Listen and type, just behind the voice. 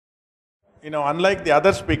unlike the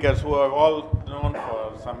other speakers who are all known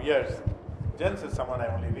for some years, Jens is someone I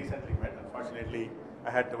only recently met. Unfortunately, I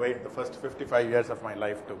had to wait the first 55 years of my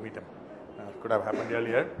life to meet him. It could have happened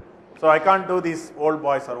earlier. So I can't do these old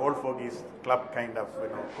boys or old fogies club kind of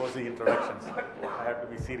cozy introductions. I have to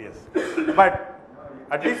be serious. But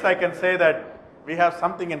at least I can say that we have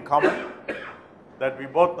something in common, that we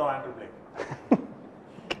both know Andrew Blake.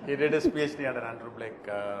 He did his PhD under Andrew Blake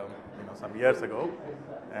some years ago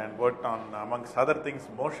and worked on, amongst other things,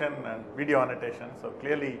 motion and video annotation. So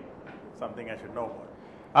clearly something I should know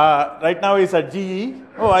about. Right now he's at GE.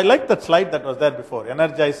 Oh, I like that slide that was there before.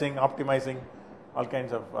 Energizing, optimizing, all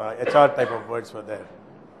kinds of HR type of words were there.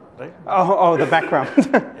 Right? Oh, the background.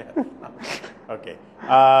 Yeah. Okay.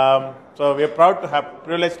 So we are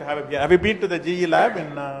privileged to have him here. Have you been to the GE lab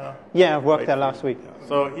in? Yeah, I worked there last week. Yeah.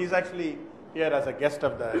 So he's actually here as a guest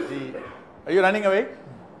of the GE. Are you running away?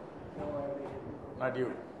 Not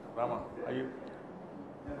you, Rama. Are you?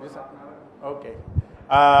 Yes, okay.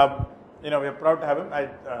 We are proud to have him.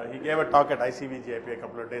 He gave a talk at ICVGIP a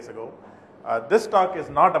couple of days ago. This talk is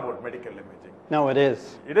not about medical imaging. No, it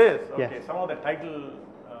is. It is? Okay. Yes. Some of the title,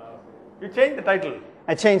 you changed the title.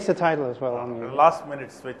 I changed the title as well. Last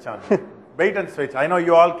minute switch on. Bait and switch. I know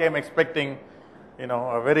you all came expecting,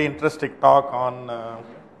 a very interesting talk on.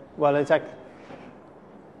 Well, it's actually.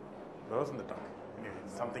 That wasn't the talk. Anyway,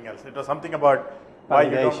 something else. It was something about why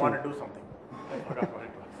you don't want to do something. I forgot what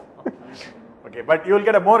it was. Okay, but you will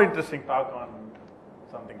get a more interesting talk on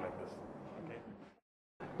something like this. Okay.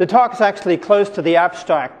 The talk is actually close to the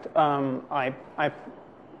abstract. I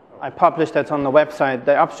published that on the website.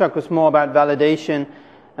 The abstract was more about validation,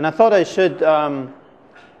 and I thought I should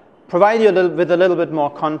provide you with a little bit more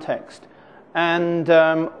context. And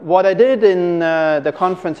what I did in the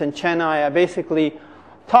conference in Chennai, I basically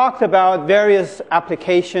talked about various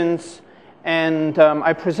applications, and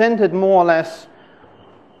I presented more or less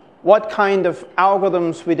what kind of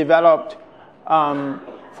algorithms we developed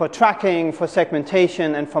for tracking, for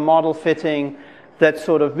segmentation, and for model fitting that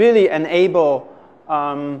sort of really enable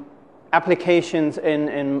applications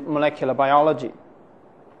in molecular biology.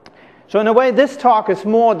 So in a way, this talk is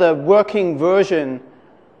more the working version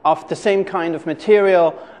of the same kind of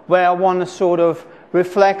material, where I want to sort of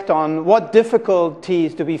reflect on what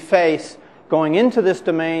difficulties do we face going into this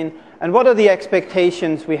domain, and what are the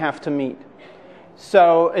expectations we have to meet.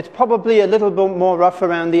 So it's probably a little bit more rough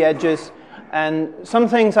around the edges, and some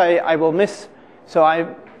things I will miss. So I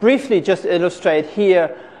briefly just illustrate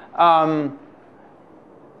here. I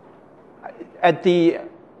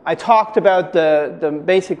talked about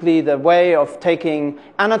basically the way of taking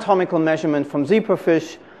anatomical measurement from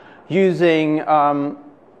zebrafish using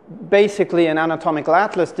basically an anatomical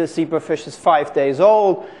atlas. This zebrafish is 5 days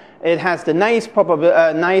old. It has the nice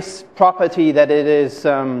property that it is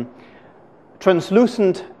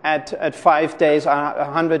translucent at 5 days,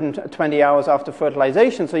 120 hours after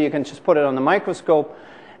fertilization, so you can just put it on the microscope.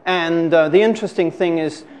 And the interesting thing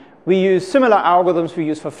is we use similar algorithms we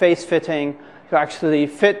use for face fitting to actually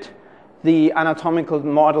fit the anatomical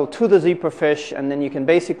model to the zebrafish, and then you can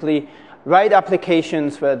basically write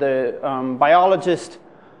applications where the biologist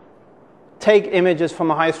take images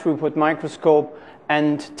from a high throughput microscope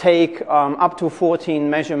and take up to 14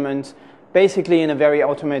 measurements basically in a very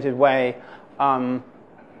automated way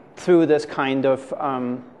through this kind of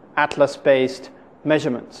atlas-based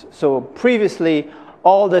measurements. So previously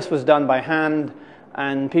all this was done by hand,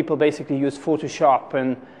 and people basically use Photoshop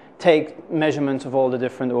and take measurements of all the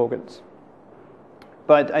different organs.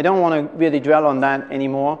 But I don't want to really dwell on that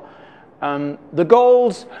anymore. The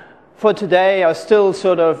goals for today are still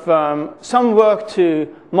sort of some work to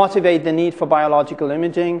motivate the need for biological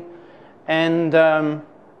imaging, and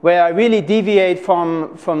where I really deviate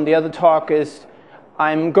from the other talk is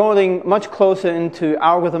I'm going much closer into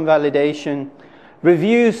algorithm validation,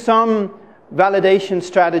 review some validation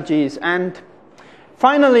strategies, and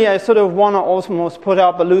finally, I sort of want to almost put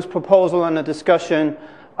up a loose proposal and a discussion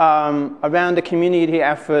around a community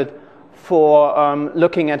effort for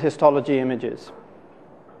looking at histology images.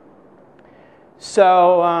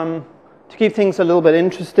 So to keep things a little bit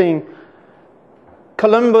interesting,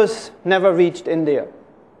 Columbus never reached India.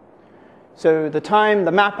 So the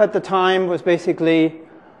map at the time was basically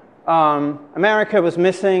America was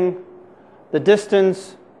missing. The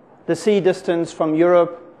distance, the sea distance from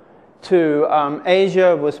Europe to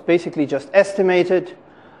Asia was basically just estimated.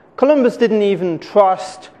 Columbus didn't even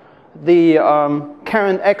trust the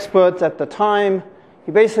current experts at the time.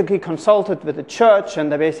 He basically consulted with the church,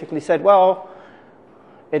 and they basically said, well,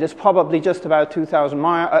 it is probably just about 2,000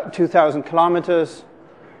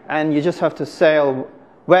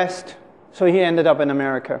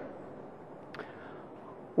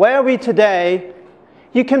 where are we today?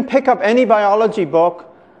 You can pick up any biology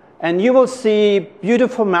book and you will see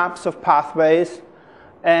beautiful maps of pathways,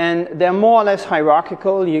 and they're more or less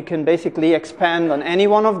hierarchical. You can basically expand on any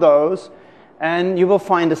one of those and you will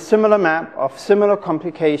find a similar map of similar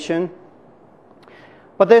complication.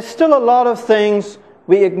 But there's still a lot of things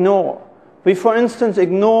we ignore. We, for instance,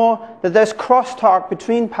 ignore that there's crosstalk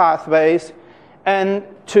between pathways, and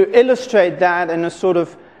to illustrate that in a sort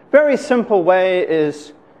of very simple way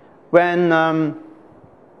is when... okay,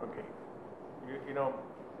 you know,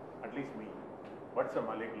 at least me, what's a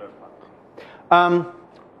molecular pathway?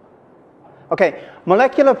 Okay,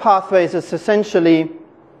 molecular pathways is essentially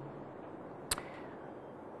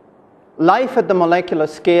life at the molecular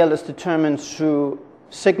scale is determined through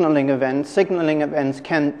signaling events. Signaling events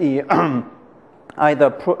can be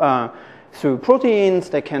either through proteins,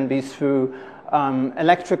 they can be through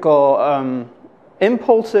electrical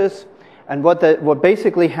impulses, and what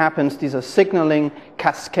basically happens, these are signaling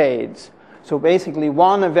cascades. So basically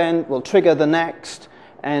one event will trigger the next,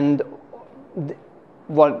 and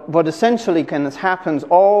what essentially happens,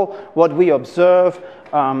 all what we observe,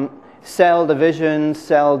 cell division,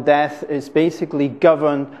 cell death, is basically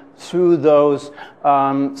governed through those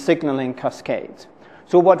signaling cascades.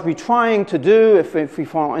 So what we're trying to do, if we,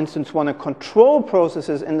 for instance, want to control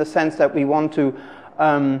processes in the sense that we want to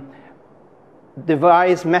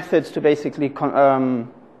devise methods to basically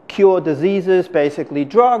cure diseases, basically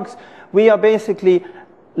drugs, we are basically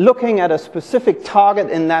looking at a specific target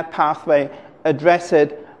in that pathway, address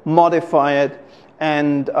it, modify it,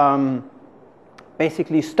 and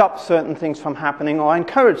basically stop certain things from happening or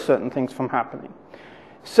encourage certain things from happening.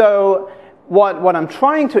 So what I'm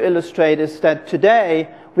trying to illustrate is that today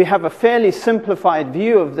we have a fairly simplified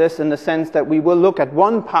view of this in the sense that we will look at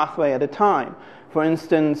one pathway at a time. For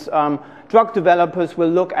instance, drug developers will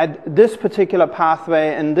look at this particular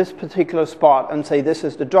pathway in this particular spot and say this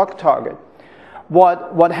is the drug target.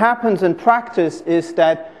 What happens in practice is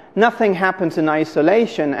that nothing happens in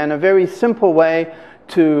isolation, and a very simple way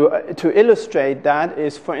to illustrate that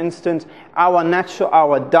is, for instance,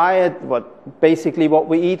 our diet, basically what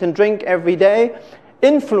we eat and drink every day,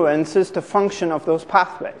 influences the function of those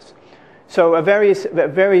pathways. So a very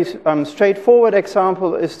straightforward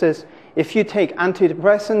example is this: if you take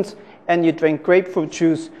antidepressants and you drink grapefruit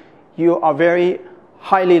juice, you are very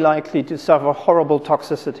highly likely to suffer horrible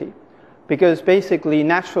toxicity, because basically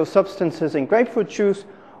natural substances in grapefruit juice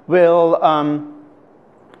will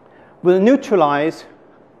neutralize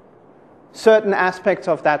certain aspects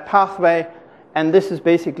of that pathway, and this is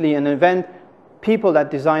basically an event people that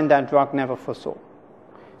designed that drug never foresaw.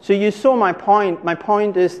 So you saw my point. My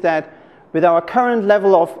point is that with our current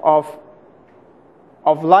level of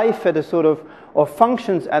life at a sort of, or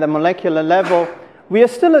functions at a molecular level, we are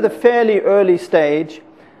still at a fairly early stage,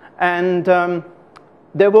 and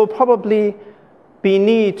there will probably be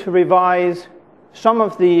need to revise some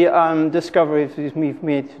of the discoveries we've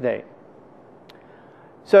made today.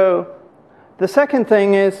 So the second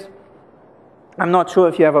thing is, I'm not sure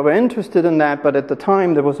if you ever were interested in that, but at the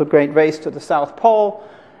time there was a great race to the South Pole,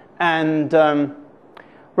 and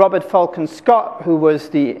Robert Falcon Scott, who was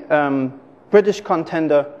the British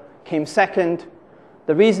contender, came second.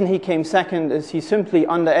 The reason he came second is he simply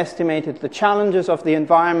underestimated the challenges of the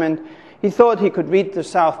environment. He thought he could reach the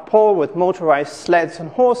South Pole with motorized sleds and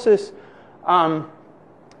horses.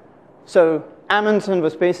 So Amundsen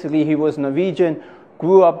was basically, he was Norwegian,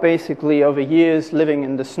 grew up basically over years living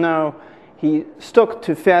in the snow. He stuck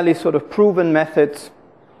to fairly sort of proven methods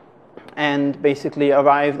and basically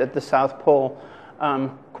arrived at the South Pole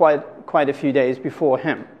quite a few days before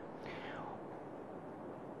him.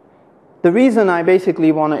 The reason I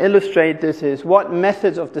basically want to illustrate this is what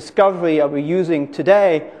methods of discovery are we using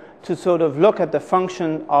today to sort of look at the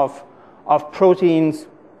function of proteins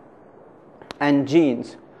and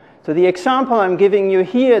genes. So the example I'm giving you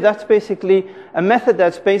here, that's basically a method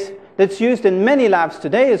that's used in many labs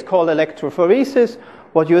today. Is called electrophoresis.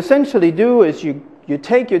 What you essentially do is you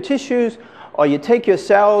take your tissues or you take your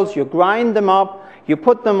cells, you grind them up, you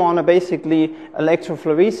put them on a basically,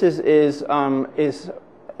 electrophoresis is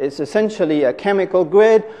essentially a chemical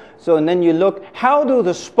grid. So and then you look, how do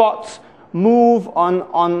the spots move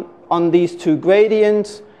on these two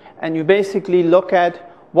gradients, and you basically look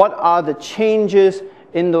at what are the changes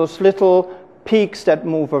in those little peaks that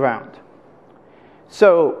move around.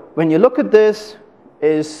 So when you look at this,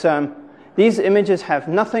 these images have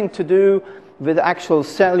nothing to do with actual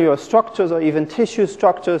cellular structures or even tissue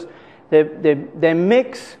structures. They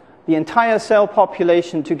mix the entire cell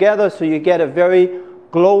population together, so you get a very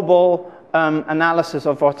global analysis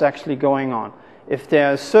of what's actually going on. If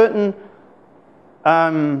there are certain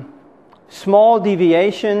Small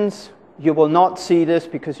deviations, you will not see this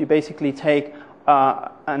because you basically take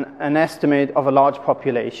an estimate of a large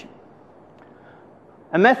population.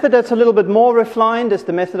 A method that's a little bit more refined is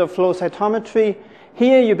the method of flow cytometry.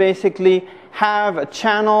 Here you basically have a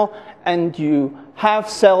channel and you have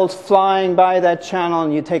cells flying by that channel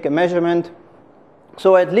and you take a measurement.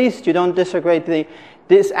 So at least you don't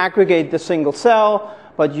disaggregate the single cell,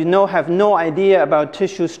 but you have no idea about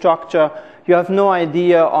tissue structure. You have no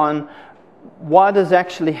idea on what is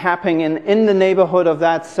actually happening in the neighborhood of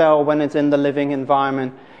that cell when it's in the living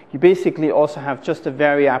environment. You basically also have just a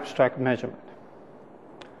very abstract measurement.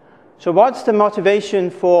 So what's the motivation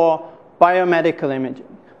for biomedical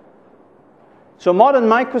imaging? So modern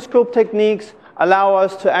microscope techniques allow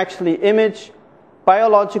us to actually image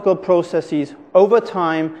biological processes over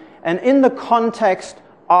time and in the context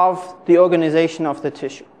of the organization of the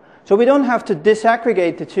tissue. So we don't have to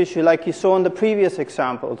disaggregate the tissue like you saw in the previous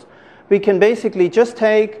examples. We can basically just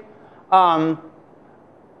take either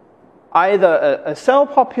a cell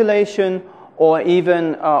population or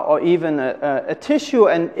even a tissue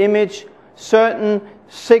and image certain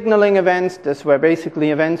signaling events. These were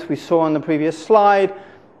basically events we saw on the previous slide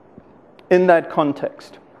in that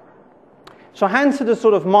context. So hence it is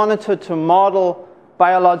sort of monitored to model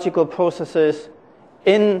biological processes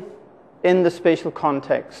in the spatial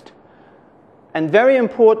context. And very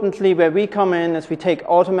importantly, where we come in is we take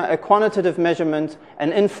quantitative measurements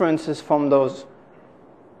and inferences from those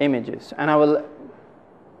images. And I will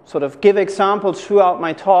sort of give examples throughout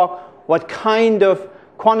my talk what kind of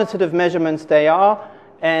quantitative measurements they are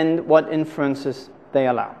and what inferences they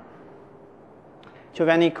allow. Do you have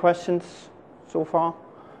any questions so far?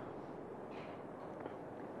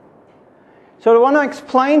 So what I want to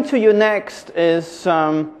explain to you next is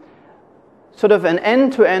sort of an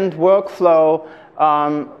end-to-end workflow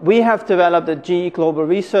we have developed at GE Global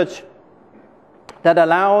Research that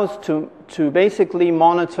allows to basically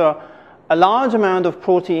monitor a large amount of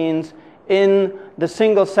proteins in the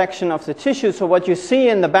single section of the tissue. So what you see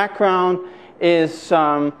in the background is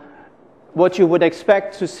what you would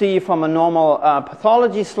expect to see from a normal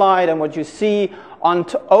pathology slide, and what you see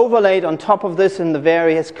overlaid on top of this in the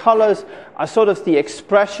various colors are sort of the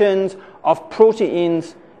expressions of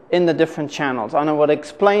proteins in the different channels. And I will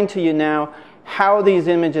explain to you now how these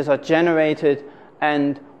images are generated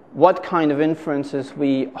and what kind of inferences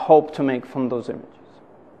we hope to make from those images.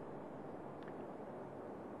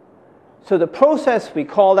 So the process, we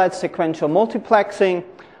call that sequential multiplexing.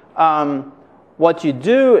 What you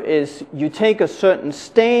do is you take a certain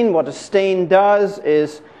stain. What a stain does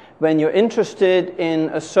is when you're interested in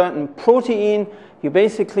a certain protein, you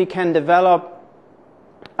basically can develop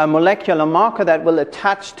a molecular marker that will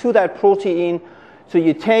attach to that protein. So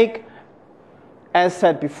you take, as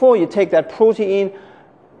said before, you take that protein,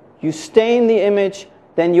 you stain the image,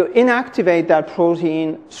 then you inactivate that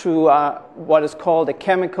protein through what is called a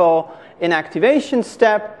chemical inactivation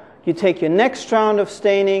step. You take your next round of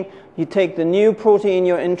staining, you take the new protein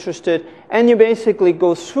you're interested, and you basically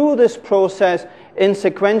go through this process in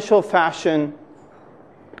sequential fashion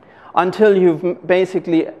until you've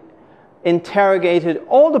basically interrogated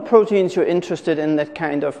all the proteins you're interested in that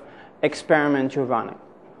kind of experiment you're running.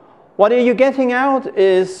 What are you getting out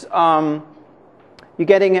is you're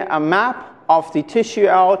getting a map of the tissue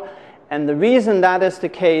out, and the reason that is the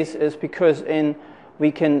case is because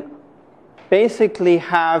we can basically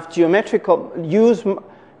have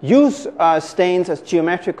use stains as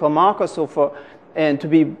geometrical markers. So and to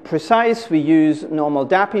be precise, we use normal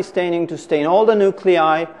DAPI staining to stain all the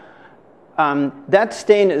nuclei. That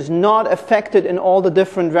stain is not affected in all the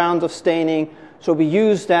different rounds of staining, so we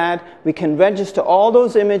use that. We can register all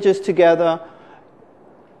those images together,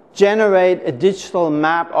 generate a digital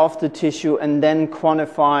map of the tissue, and then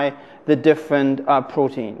quantify the different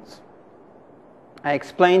proteins. I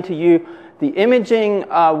explained to you the imaging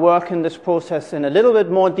work in this process in a little bit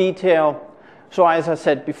more detail. So as I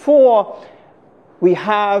said before, we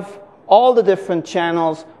have all the different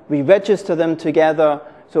channels, we register them together.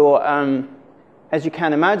 So as you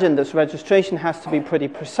can imagine, this registration has to be pretty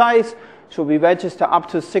precise. So we register up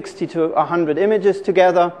to 60 to 100 images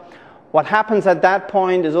together. What happens at that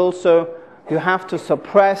point is also you have to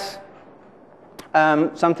suppress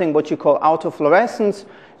something what you call autofluorescence.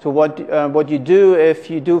 So what you do if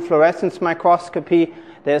you do fluorescence microscopy,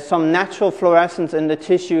 there's some natural fluorescence in the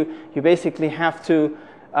tissue. You basically have to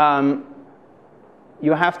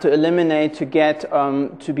eliminate to get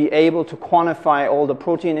to be able to quantify all the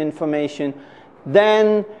protein information.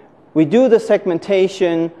 Then we do the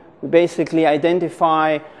segmentation. We basically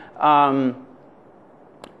identify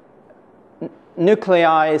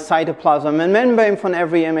nuclei, cytoplasm, and membrane from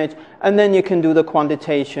every image, and then you can do the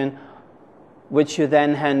quantitation, which you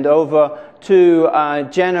then hand over to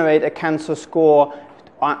generate a cancer score,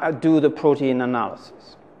 do the protein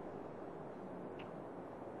analysis.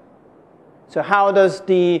 So how does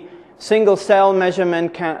the single cell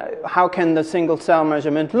measurement, how can the single cell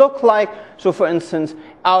measurement look like? So for instance,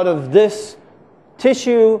 out of this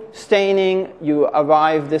tissue staining, you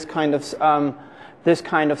arrive this kind of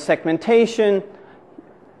segmentation.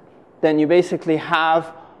 Then you basically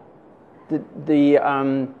have the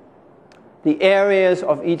areas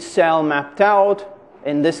of each cell mapped out.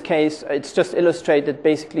 In this case, it's just illustrated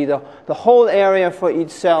basically the whole area for each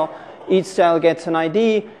cell. Each cell gets an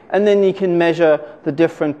ID, and then you can measure the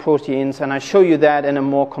different proteins, and I show you that in a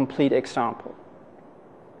more complete example.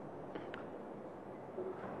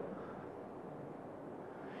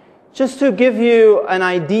 Just to give you an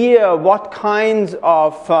idea what kinds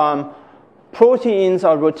of proteins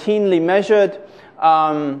are routinely measured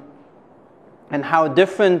and how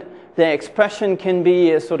different their expression can be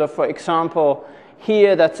is sort of, for example,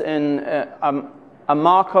 here that's in a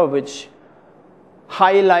marker which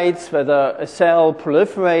highlights whether a cell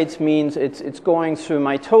proliferates, means it's going through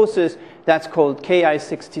mitosis. That's called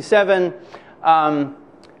Ki67.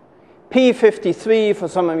 P53, for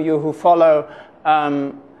some of you who follow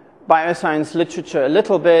bioscience literature a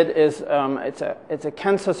little bit, is it's a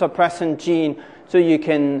cancer suppressant gene, so you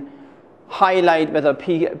can highlight whether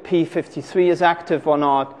P53 is active or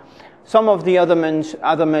not. Some of the other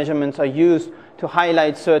measurements are used to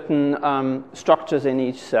highlight certain structures in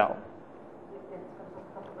each cell.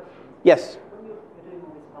 Yes? When you're doing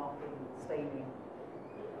all this marking, staining,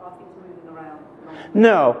 are things moving around?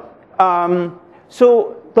 No.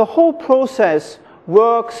 So the whole process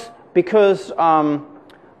works because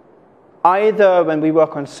either when we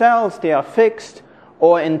work on cells, they are fixed,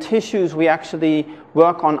 or in tissues, we actually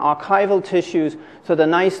work on archival tissues. So the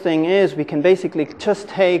nice thing is we can basically just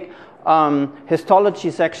take histology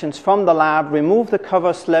sections from the lab, remove the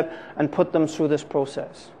cover slip, and put them through this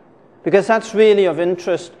process. Because that's really of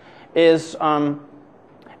interest is,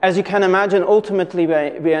 as you can imagine, ultimately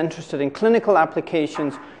we're interested in clinical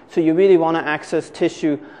applications, so you really want to access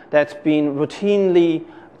tissue that's been routinely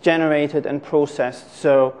generated and processed.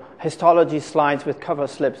 So histology slides with cover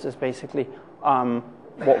slips is basically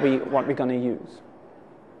what we're going to use.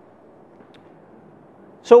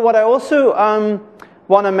 So what I also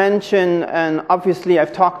want to mention, and obviously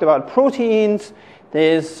I've talked about proteins,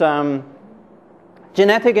 there's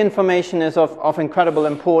genetic information is of incredible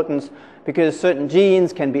importance because certain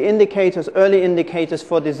genes can be indicators, early indicators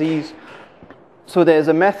for disease. So there's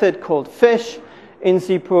a method called FISH, in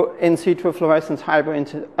situ fluorescence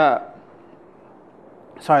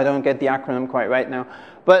sorry, I don't get the acronym quite right now.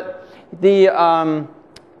 But the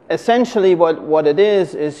essentially what it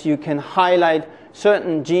is you can highlight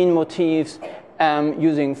certain gene motifs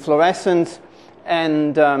using fluorescence,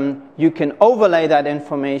 and you can overlay that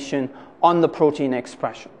information on the protein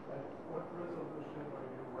expression. What resolution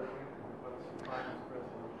are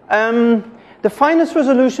you working with? The finest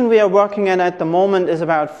resolution we are working at the moment is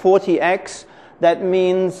about 40x. That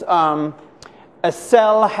means a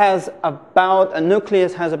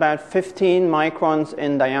nucleus has about 15 microns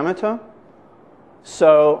in diameter.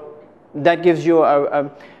 So that gives you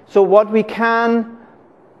so what we can't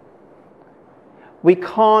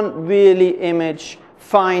really image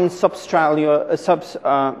fine subcellular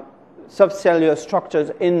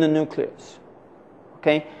structures in the nucleus,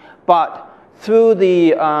 okay? But through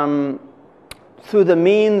the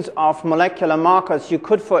means of molecular markers, you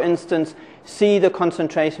could, for instance, see the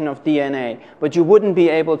concentration of DNA, but you wouldn't be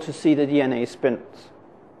able to see the DNA spindles.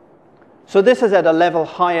 So this is at a level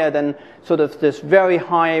higher than sort of this very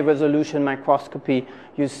high resolution microscopy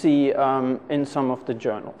you see in some of the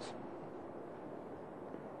journals.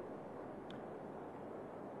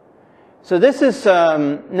 So this is,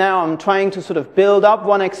 now I'm trying to sort of build up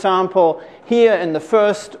one example. Here in the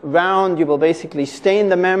first round, you will basically stain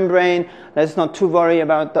the membrane. Let's not too worry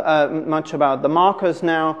about much about the markers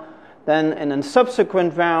now. Then in a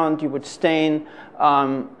subsequent round, you would stain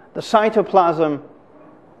the cytoplasm.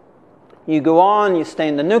 You go on, you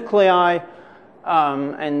stain the nuclei.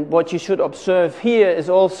 And what you should observe here is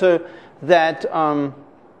also that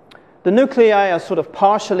the nuclei are sort of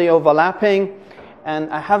partially overlapping.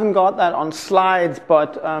 And I haven't got that on slides,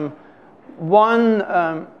 but one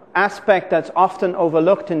aspect that's often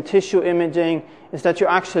overlooked in tissue imaging is that you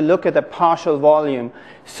actually look at the partial volume.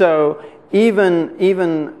 So even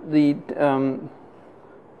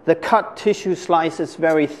the cut tissue slice is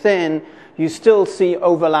very thin, you still see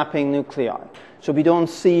overlapping nuclei. So we don't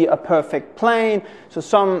see a perfect plane. So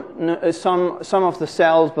some of the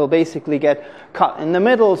cells will basically get cut in the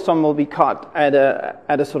middle. Some will be cut at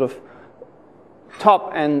a sort of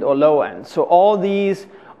top end or low end. So all these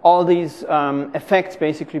effects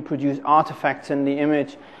basically produce artifacts in the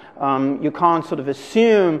image. You can't sort of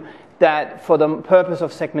assume that for the purpose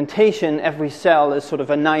of segmentation, every cell is sort of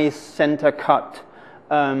a nice center cut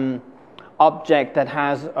object that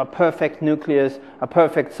has a perfect nucleus, a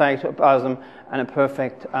perfect cytoplasm, and a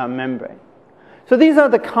perfect membrane. So these are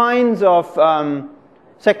the kinds of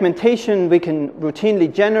segmentation we can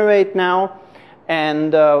routinely generate now.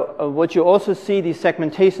 And what you also see, these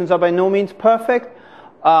segmentations are by no means perfect,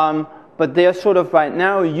 but they're sort of right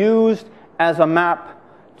now used as a map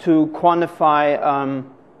to quantify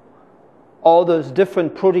all those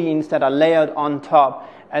different proteins that are layered on top,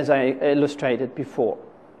 as I illustrated before.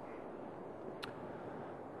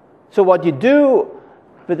 So what you do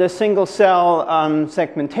with a single cell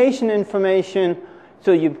segmentation information,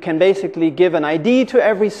 so you can basically give an ID to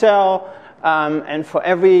every cell, and for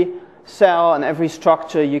every cell and every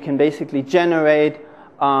structure you can basically generate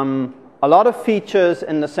a lot of features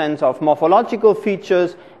in the sense of morphological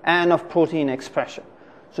features and of protein expression.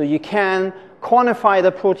 So you can quantify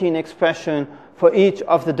the protein expression for each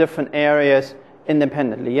of the different areas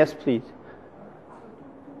independently. Yes, please.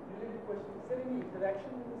 Related question: is there any interaction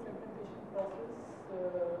in the segmentation process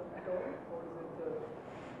at all, or is it?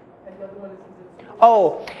 And the other one is it?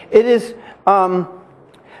 Oh, it is.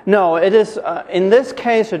 No, it is. In this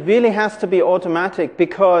case, it really has to be automatic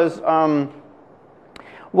because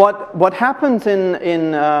what happens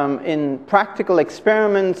in practical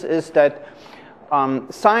experiments is that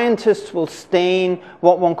scientists will stain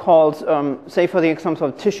what one calls, say for the example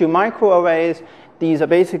of tissue microarrays. These are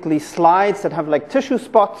basically slides that have like tissue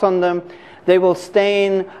spots on them. They will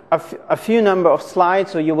stain a few number of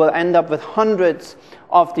slides, so you will end up with hundreds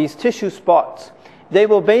of these tissue spots. They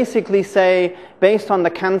will basically say, based on the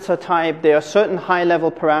cancer type, there are certain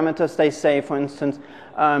high-level parameters. They say, for instance,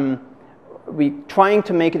 we're trying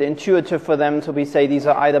to make it intuitive for them, so we say these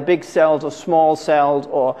are either big cells or small cells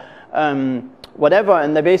or whatever,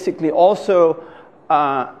 and they basically also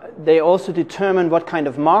determine what kind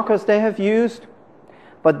of markers they have used.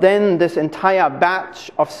 But then this entire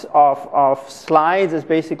batch of slides is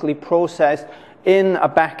basically processed in a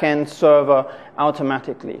back-end server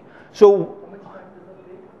automatically. So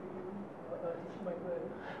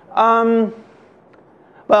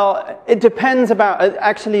well, it depends about,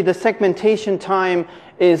 actually the segmentation time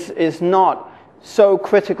is not so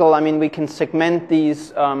critical. I mean, we can segment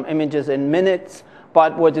these images in minutes,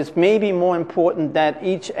 but what is maybe more important that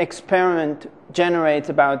each experiment generates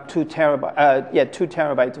about 2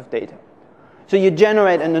 terabytes of data. So you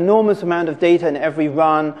generate an enormous amount of data in every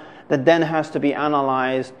run that then has to be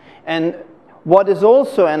analyzed. And what is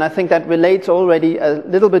also, and I think that relates already a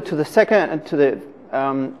little bit to the second, to the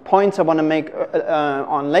points I want to make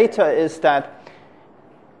on later, is that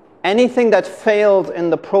anything that fails in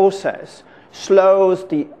the process slows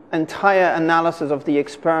the entire analysis of the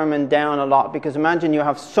experiment down a lot, because imagine you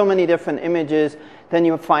have so many different images, then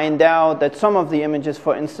you find out that some of the images,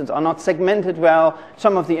 for instance, are not segmented well,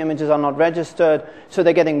 some of the images are not registered, so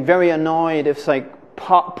they're getting very annoyed if like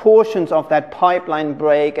portions of that pipeline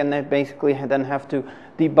break, and they basically then have to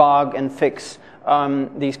debug and fix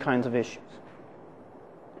these kinds of issues.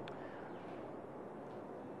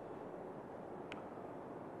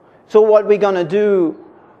 So what we're going to do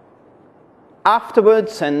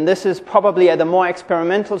afterwards, and this is probably at a more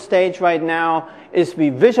experimental stage right now, is we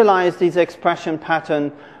visualize these expression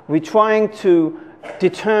patterns. We're trying to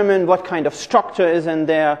determine what kind of structure is in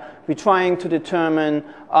there. We're trying to determine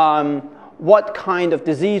what kind of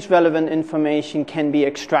disease-relevant information can be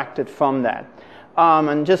extracted from that.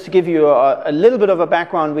 And just to give you a little bit of a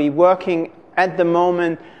background, we're working at the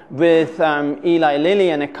moment with Eli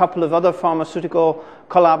Lilly and a couple of other pharmaceutical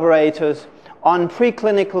collaborators on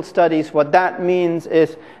preclinical studies. What that means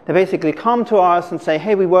is they basically come to us and say,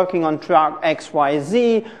 hey, we're working on drug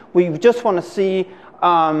XYZ. We just want to see,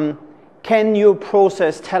 can your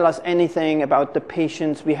process tell us anything about the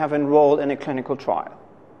patients we have enrolled in a clinical trial?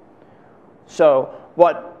 So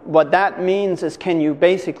what that means is, can you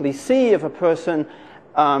basically see if a person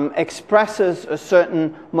expresses a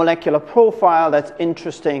certain molecular profile that's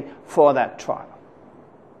interesting for that trial?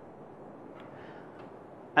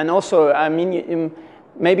 And also, I mean,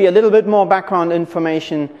 maybe a little bit more background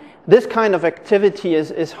information. This kind of activity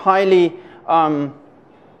is highly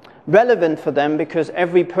relevant for them, because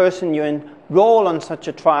every person you enroll on such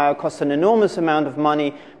a trial costs an enormous amount of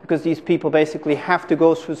money, because these people basically have to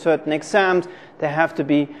go through certain exams. There has to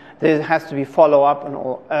be follow-up and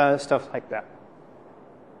all stuff like that.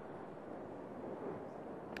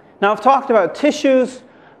 Now, I've talked about tissues.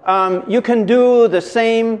 You can do the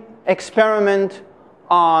same experiment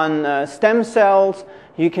on stem cells.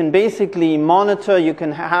 You can basically monitor, you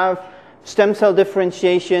can have stem cell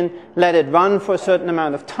differentiation, let it run for a certain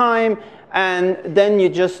amount of time, and then you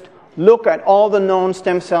just look at all the known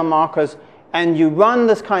stem cell markers, and you run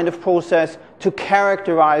this kind of process to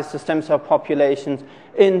characterize the stem cell populations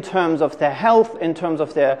in terms of their health, in terms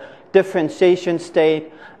of their differentiation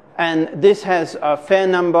state. And this has a fair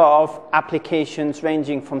number of applications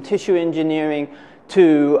ranging from tissue engineering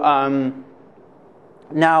to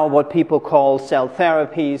now what people call cell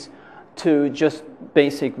therapies, to just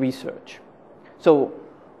basic research. So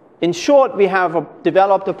in short, we have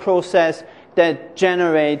developed a process that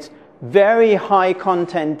generates very high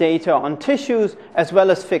content data on tissues as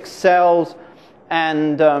well as fixed cells.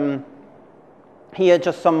 And here are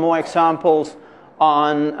just some more examples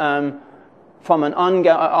on from an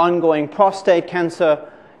ongoing prostate cancer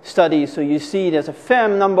study. So you see there's a fair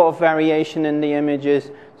number of variation in the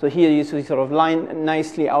images. So here you see sort of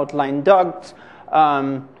nicely outlined ducts.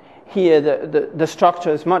 Here the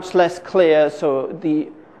structure is much less clear, so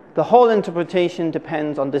the whole interpretation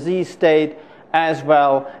depends on disease state as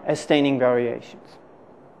well as staining variations.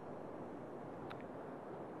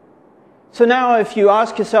 So now if you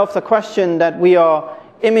ask yourself the question that we are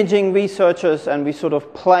imaging researchers and we sort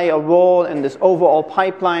of play a role in this overall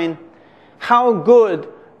pipeline, how good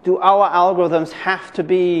do our algorithms have to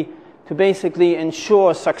be to basically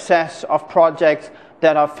ensure success of projects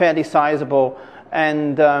that are fairly sizable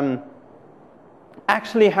and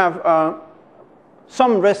actually have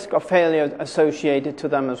some risk of failure associated to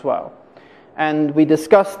them as well. And we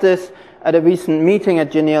discussed this at a recent meeting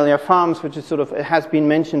at Genelia Farms, which is sort of, it has been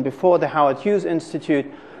mentioned before, the Howard Hughes Institute,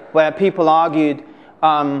 where people argued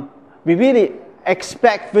we really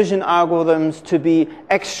expect vision algorithms to be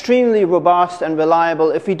extremely robust and reliable.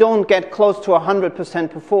 If we don't get close to 100%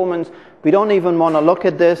 performance, we don't even want to look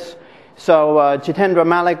at this. So Jitendra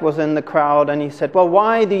Malik was in the crowd, and he said, well,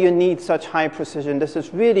 why do you need such high precision? This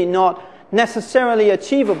is really not necessarily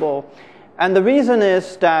achievable. And the reason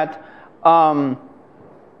is that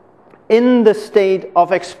in the state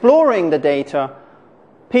of exploring the data,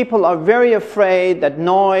 people are very afraid that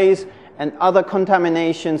noise and other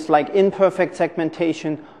contaminations like imperfect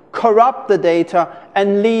segmentation corrupt the data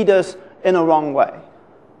and lead us in a wrong way.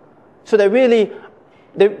 So they really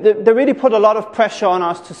put a lot of pressure on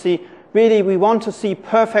us to see, really we want to see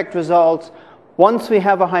perfect results. Once we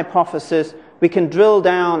have a hypothesis, we can drill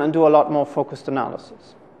down and do a lot more focused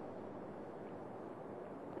analysis.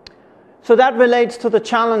 So that relates to the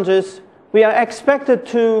challenges. We are expected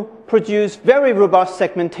to produce very robust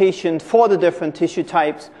segmentation for the different tissue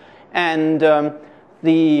types, and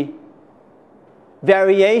the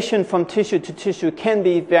variation from tissue to tissue can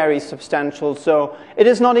be very substantial. So it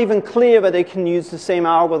is not even clear that they can use the same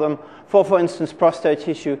algorithm for instance, prostate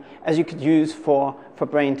tissue as you could use for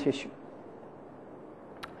brain tissue.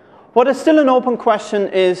 What is still an open question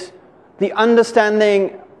is the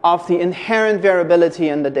understanding of the inherent variability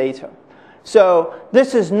in the data. So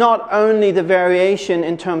this is not only the variation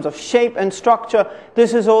in terms of shape and structure,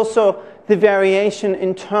 this is also the variation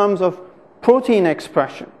in terms of protein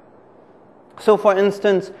expression. So for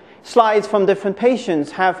instance, slides from different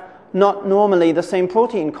patients have not normally the same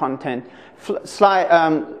protein content.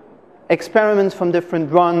 Experiments from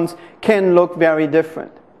different runs can look very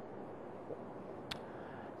different.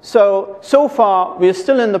 So far, we're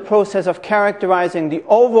still in the process of characterizing the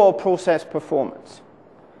overall process performance.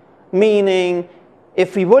 Meaning,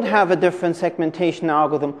 if we would have a different segmentation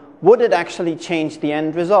algorithm, would it actually change the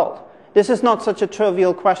end result? This is not such a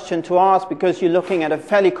trivial question to ask because you're looking at a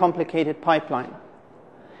fairly complicated pipeline.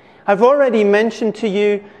 I've already mentioned to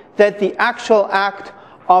you that the actual act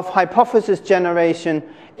of hypothesis generation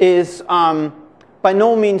is by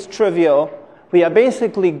no means trivial. We are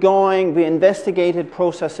basically we investigated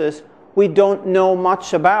processes we don't know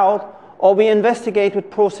much about, or we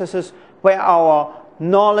investigated processes where our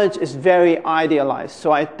knowledge is very idealized.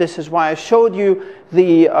 So this is why I showed you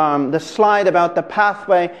the slide about the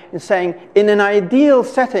pathway and saying, in an ideal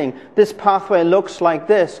setting, this pathway looks like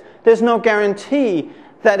this. There's no guarantee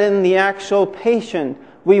that in the actual patient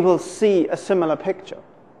we will see a similar picture.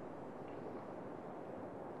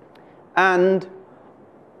 And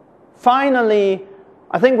finally,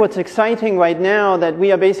 I think what's exciting right now that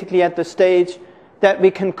we are basically at the stage that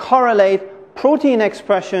we can correlate protein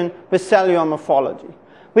expression with cellular morphology.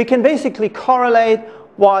 We can basically correlate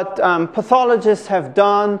what pathologists have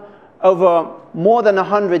done over more than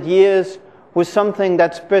 100 years with something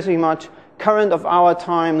that's pretty much current of our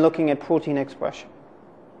time, looking at protein expression.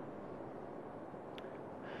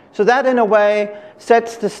 So that, in a way,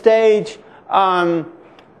 sets the stage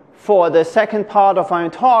for the second part of my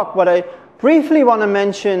talk. What I briefly want to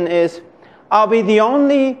mention is, are we the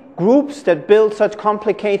only groups that build such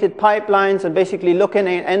complicated pipelines and basically looking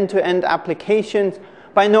at end-to-end applications?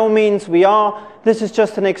 By no means we are. This is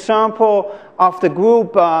just an example of the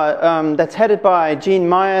group that's headed by Jean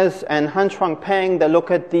Myers and Han-Shuang Peng. They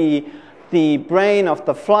look at the brain of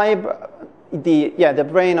the fly. The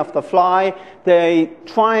brain of the fly. They're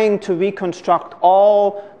trying to reconstruct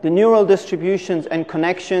all the neural distributions and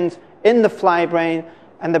connections in the fly brain,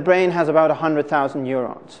 and the brain has about 100,000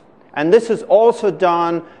 neurons. And this is also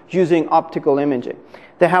done using optical imaging.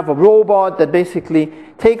 They have a robot that basically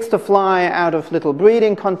takes the fly out of little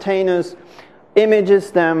breeding containers,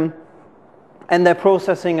 images them, and they're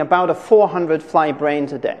processing about 400 fly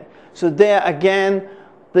brains a day. So there again,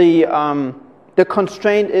 the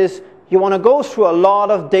constraint is you want to go through a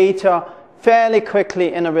lot of data fairly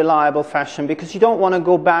quickly in a reliable fashion, because you don't want to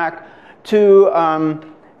go back to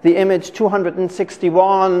the image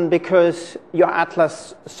 261 because your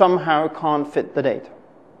atlas somehow can't fit the data.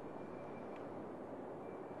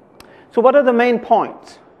 So what are the main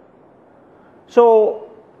points?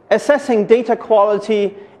 So assessing data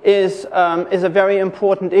quality is a very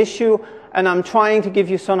important issue, and I'm trying to give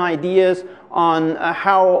you some ideas on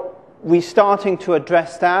how we're starting to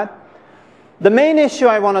address that. The main issue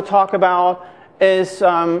I want to talk about is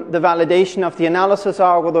the validation of the analysis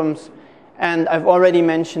algorithms, and I've already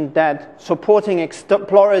mentioned that supporting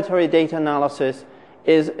exploratory data analysis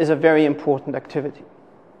is a very important activity.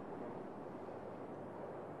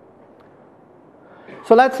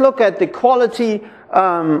 So let's look at the quality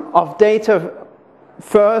of data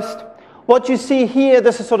first. What you see here,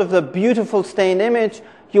 this is sort of the beautiful stained image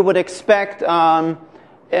you would expect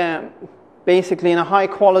basically in a high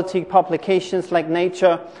quality publications like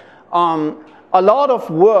Nature. A lot of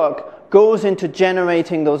work goes into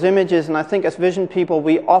generating those images, and I think as vision people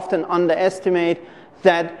we often underestimate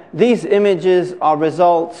that these images are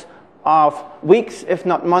results of weeks, if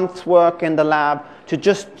not months, work in the lab to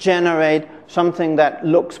just generate something that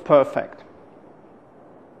looks perfect.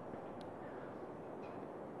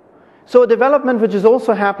 So a development which is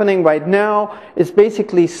also happening right now is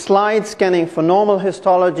basically slide scanning for normal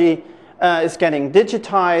histology is getting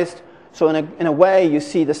digitized. So in a way, you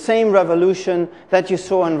see the same revolution that you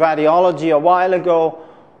saw in radiology a while ago.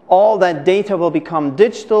 All that data will become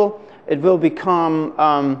digital. It will become,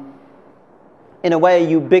 in a way,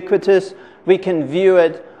 ubiquitous. We can view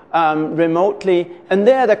it remotely. And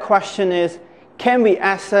there the question is, can we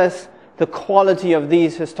assess the quality of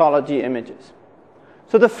these histology images?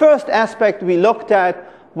 So the first aspect we looked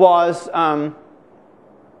at was the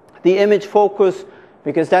image focus,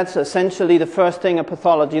 because that's essentially the first thing a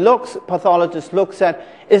pathologist looks at.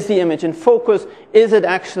 Is the image in focus? Is it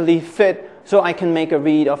actually fit so I can make a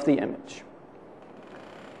read of the image?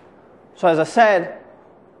 So as I said,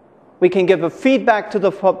 we can give a feedback to the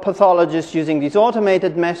pathologist using these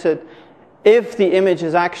automated methods if the image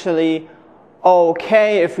is actually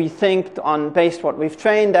okay, if we think based on what we've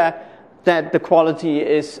trained that the quality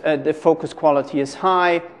is, the focus quality is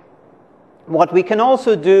high. What we can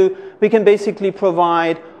also do, we can basically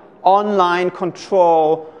provide online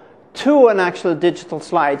control to an actual digital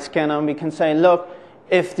slide scanner. And we can say, look,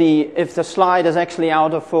 if the slide is actually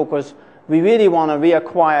out of focus, we really want to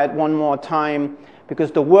reacquire it one more time,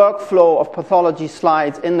 because the workflow of pathology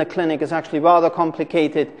slides in the clinic is actually rather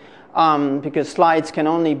complicated, because slides can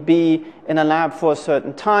only be in a lab for a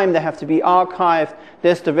certain time. They have to be archived.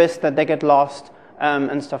 There's the risk that they get lost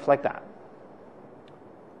and stuff like that.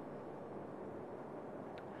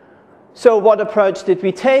 So what approach did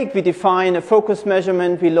we take? We defined a focus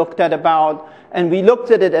measurement. We looked at and we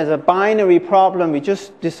looked at it as a binary problem. We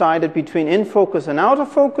just decided between in focus and out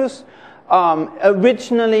of focus.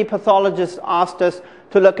 Originally, pathologists asked us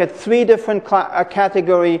to look at 3 different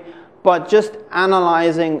categories, but just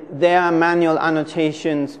analyzing their manual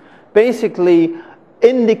annotations basically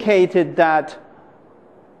indicated that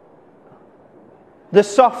the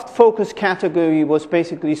soft focus category was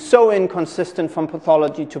basically so inconsistent from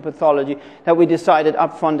pathology to pathology that we decided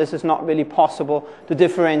up front this is not really possible to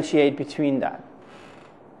differentiate between that.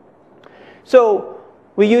 So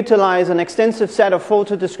we utilize an extensive set of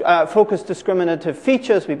focus discriminative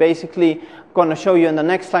features. We basically going to show you in the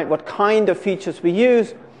next slide what kind of features we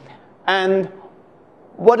use. And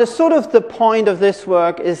what is sort of the point of this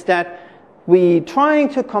work is that we're trying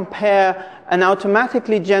to compare an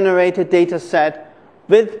automatically generated data set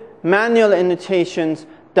with manual annotations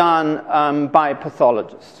done by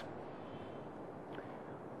pathologists.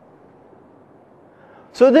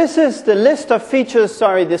 So this is the list of features.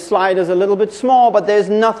 Sorry, this slide is a little bit small, but there's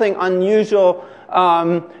nothing unusual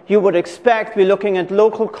you would expect. We're looking at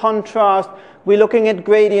local contrast. We're looking at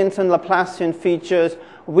gradients and Laplacian features.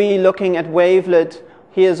 We're looking at wavelet.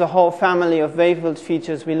 Here's a whole family of wavelet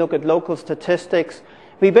features. We look at local statistics.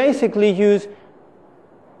 We basically use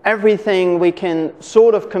everything we can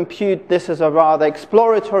sort of compute. This is a rather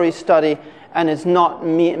exploratory study, and it's not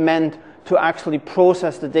meant to actually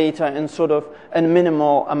process the data in sort of a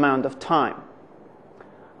minimal amount of time.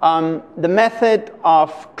 The method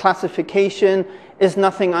of classification is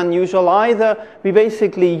nothing unusual either. We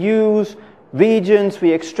basically use regions.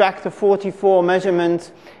 We extract the 44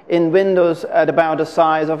 measurements in windows at about a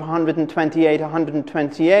size of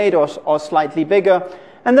 128, or slightly bigger.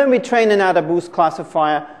 And then we train an AdaBoost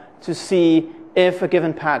classifier to see if a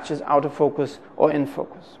given patch is out of focus or in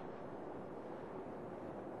focus.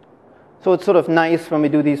 So it's sort of nice when we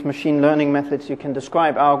do these machine learning methods, you can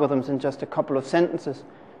describe algorithms in just a couple of sentences.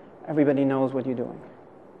 Everybody knows what you're doing.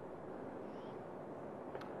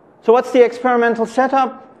 So what's the experimental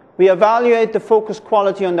setup? We evaluate the focus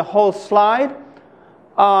quality on the whole slide.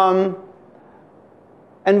 And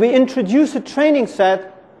we introduce a training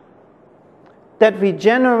set that we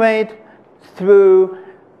generate through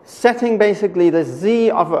setting basically the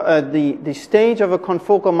Z of the stage of a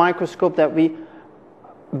confocal microscope, that we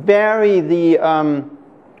vary the,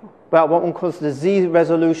 what one calls the Z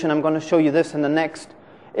resolution. I'm going to show you this in the next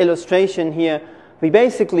illustration here. We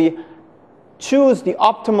basically choose the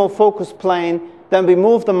optimal focus plane, then we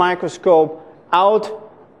move the microscope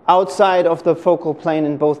outside of the focal plane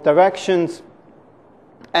in both directions,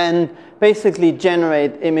 and basically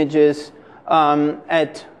generate images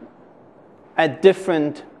at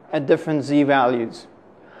different Z values.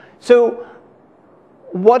 So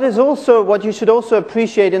what you should also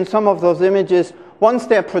appreciate in some of those images, once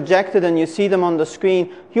they're projected and you see them on the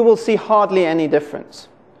screen, you will see hardly any difference.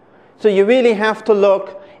 So you really have to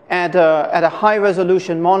look at a high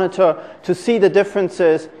resolution monitor to see the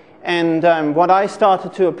differences. And what I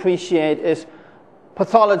started to appreciate is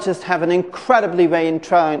pathologists have an incredibly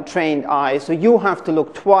trained eye. So you have to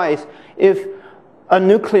look twice if a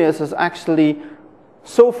nucleus is actually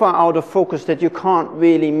so far out of focus that you can't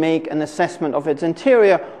really make an assessment of its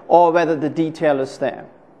interior or whether the detail is there.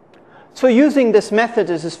 So using this method,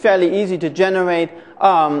 this is fairly easy to generate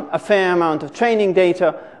a fair amount of training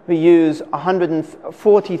data. We use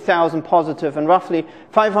 140,000 positive and roughly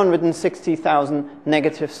 560,000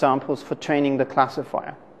 negative samples for training the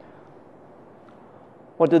classifier.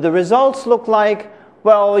 What do the results look like?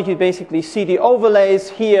 Well, you basically see the overlays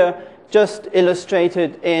here, just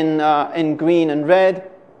illustrated in green and red.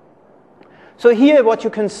 So here what you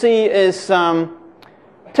can see is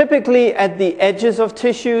typically at the edges of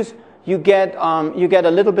tissues, you get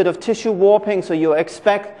a little bit of tissue warping, so you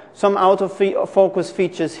expect some out of focus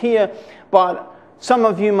features here, but some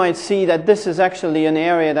of you might see that this is actually an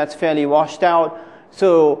area that's fairly washed out,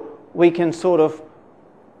 so we can sort of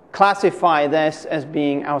classify this as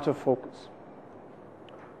being out of focus.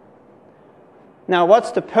 Now,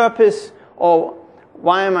 what's the purpose, or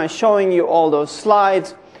why am I showing you all those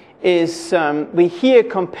slides, is we here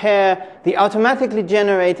compare the automatically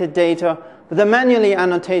generated data with the manually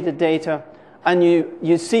annotated data, and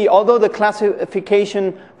you see, although the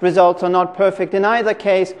classification results are not perfect in either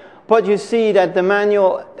case, but you see that the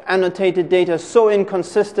manual annotated data is so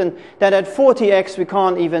inconsistent that at 40x we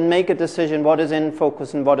can't even make a decision what is in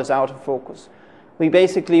focus and what is out of focus. We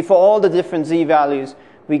basically, for all the different Z values,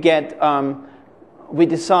 we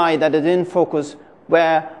decide that it's in focus,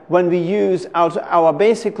 where when we use our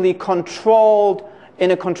basically controlled,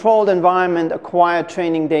 in a controlled environment, acquired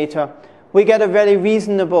training data, we get a very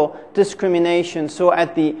reasonable discrimination. So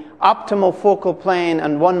at the optimal focal plane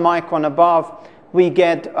and 1 micron above, we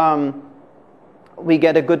get a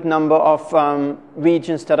good number of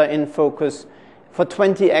regions that are in focus. For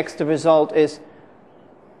 20x, the result is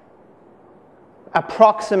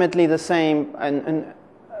approximately the same. And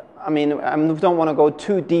I mean, I don't want to go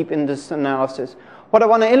too deep in this analysis. What I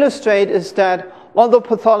want to illustrate is that although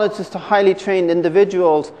pathologists are highly trained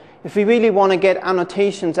individuals, if we really want to get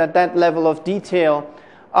annotations at that level of detail,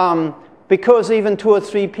 because even 2 or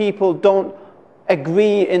 3 people don't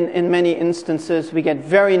agree in many instances, we get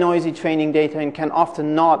very noisy training data and can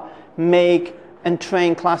often not make and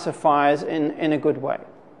train classifiers in a good way.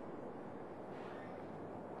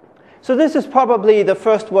 So this is probably the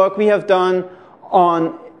first work we have done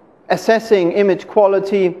on assessing image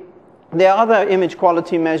quality. There are other image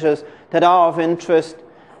quality measures that are of interest.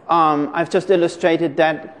 I've just illustrated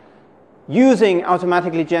that using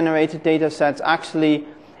automatically generated data sets actually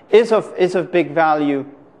is of big value.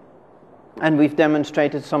 And we've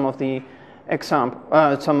demonstrated some of the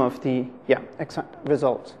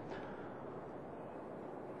results.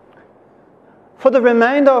 For the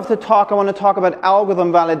remainder of the talk, I want to talk about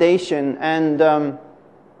algorithm validation. And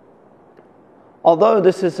although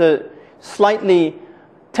this is a slightly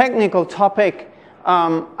technical topic,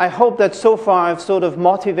 I hope that so far I've sort of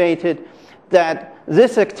motivated that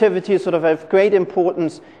this activity is sort of of great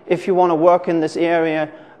importance if you want to work in this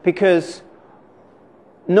area, because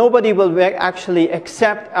nobody will actually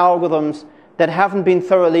accept algorithms that haven't been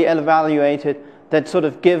thoroughly evaluated, that sort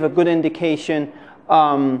of give a good indication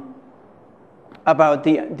about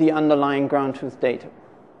the underlying ground truth data.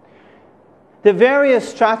 The various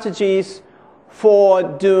strategies for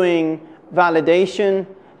doing validation.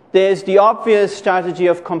 There's the obvious strategy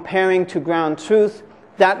of comparing to ground truth.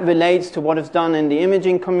 That relates to what is done in the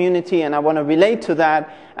imaging community, and I want to relate to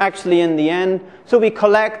that actually in the end. So we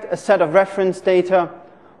collect a set of reference data,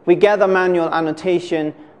 we gather manual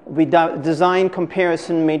annotation, we design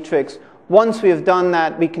comparison matrix. Once we have done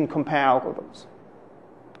that, we can compare algorithms.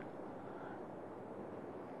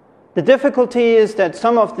 The difficulty is that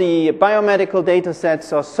some of the biomedical data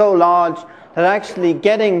sets are so large that actually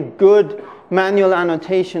getting good manual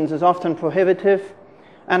annotations is often prohibitive.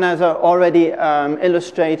 And as I already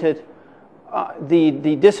illustrated,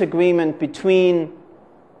 the disagreement between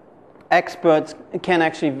experts can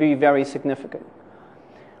actually be very significant.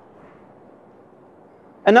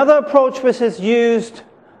 Another approach which is used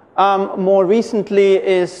more recently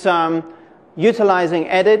is utilizing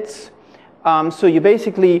edits. So you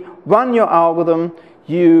basically run your algorithm,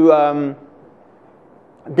 you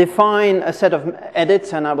define a set of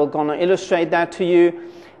edits, and I will going to illustrate that to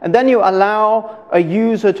you. And then you allow a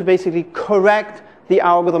user to basically correct the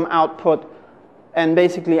algorithm output and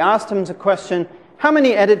basically ask them the question, how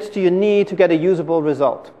many edits do you need to get a usable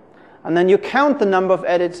result? And then you count the number of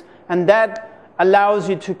edits, and that allows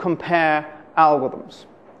you to compare algorithms.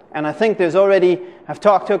 And I think there's already, I've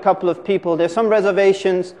talked to a couple of people, there's some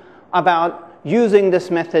reservations about using this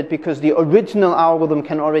method because the original algorithm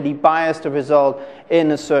can already bias the result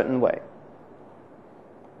in a certain way.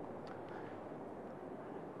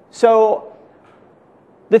 So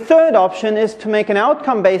the third option is to make an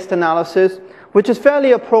outcome-based analysis, which is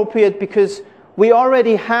fairly appropriate because we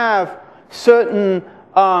already have certain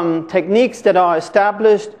techniques that are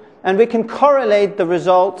established, and we can correlate the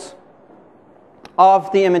results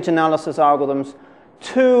of the image analysis algorithms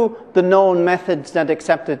to the known methods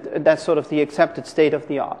that's sort of the accepted state of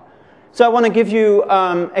the art. So I want to give you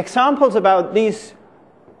examples about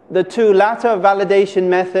the two latter validation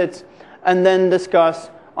methods, and then discuss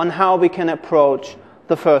on how we can approach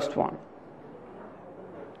the first one.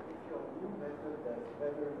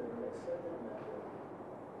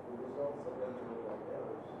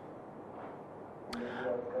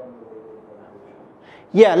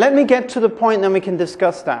 Yeah, let me get to the point, then we can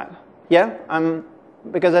discuss that. Yeah,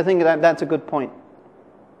 because I think that's a good point.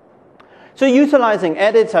 So utilizing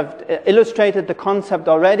edits, I've illustrated the concept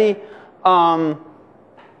already. My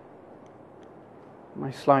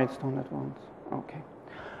slides don't advance. Okay.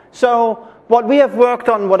 So what we have worked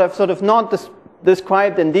on, what I've sort of not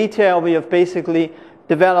described in detail, we have basically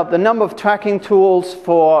developed a number of tracking tools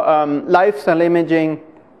for lifestyle imaging.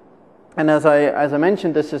 And as I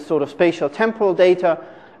mentioned, this is sort of spatial temporal data,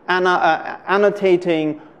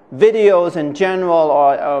 annotating videos in general,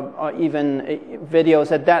 or even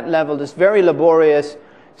videos at that level is very laborious.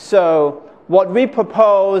 So what we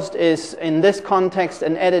proposed is, in this context,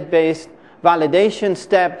 an edit-based validation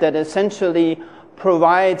step that essentially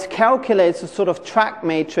calculates a sort of track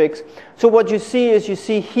matrix. So what you see is, you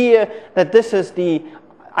see here that this is the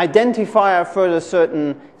identifier for a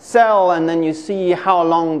certain cell, and then you see how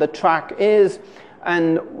long the track is,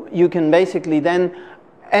 and you can basically then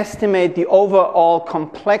estimate the overall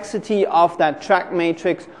complexity of that track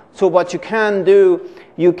matrix. So what you can do,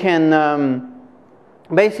 you can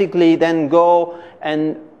basically then go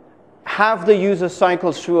and have the user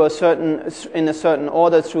cycle through in a certain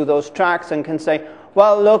order through those tracks, and can say,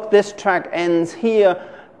 well, look, this track ends here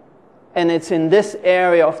and it's in this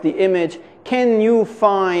area of the image. Can you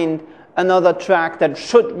find another track that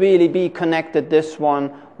should really be connected this one?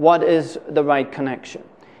 What is the right connection?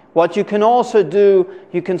 What you can also do,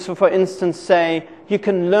 you can, so for instance, say, you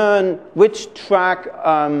can learn which track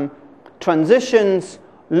transitions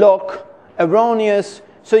look erroneous.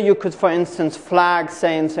 So you could, for instance, flag,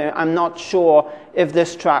 say, I'm not sure if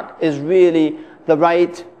this track is really the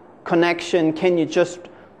right connection. Can you just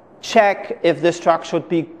check if this track should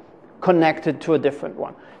be connected to a different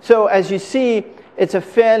one? So as you see, it's a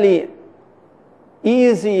fairly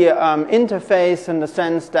easy interface in the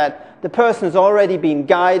sense that the person has already been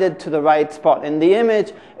guided to the right spot in the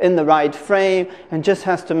image, in the right frame, and just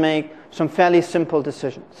has to make some fairly simple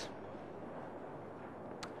decisions.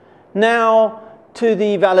 Now to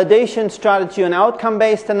the validation strategy and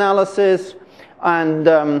outcome-based analysis, and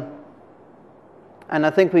I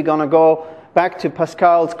think we're going to go back to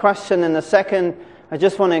Pascal's question in a second. I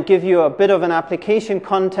just want to give you a bit of an application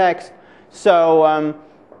context. So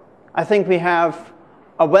I think we have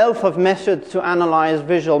a wealth of methods to analyze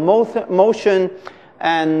visual motion,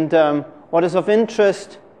 and what is of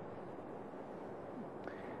interest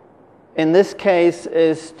in this case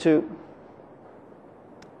is to...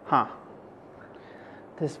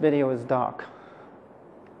 This video is dark.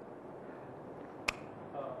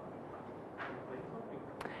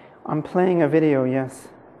 I'm playing a video, yes.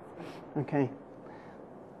 Okay.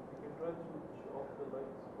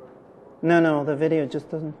 No, the video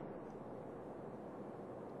just doesn't.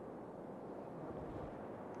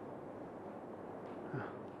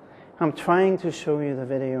 I'm trying to show you the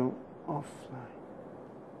video offline.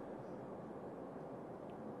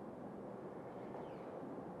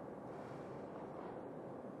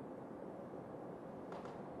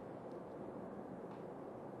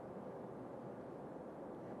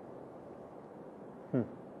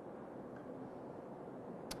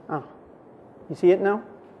 You see it now?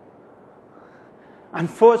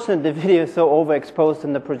 Unfortunately, the video is so overexposed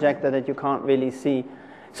in the projector that you can't really see.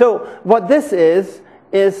 So what this is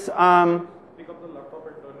pick up the laptop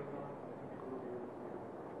and turn it on.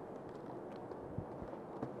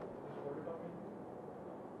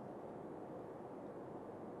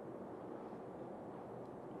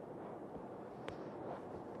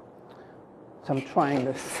 So I'm trying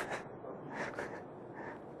this.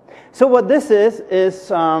 So what this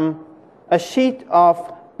is a sheet of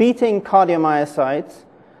beating cardiomyocytes.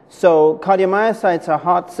 So cardiomyocytes are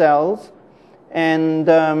heart cells, and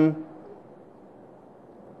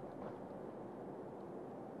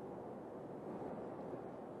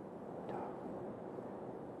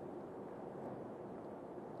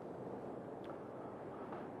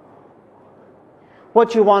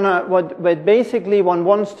what basically one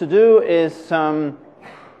wants to do is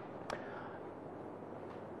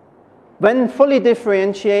when fully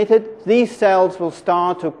differentiated, these cells will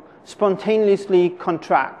start to spontaneously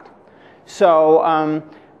contract. So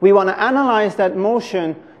we want to analyze that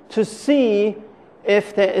motion to see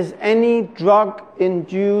if there is any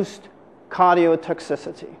drug-induced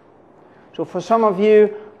cardiotoxicity. So for some of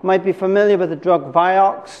you who might be familiar with the drug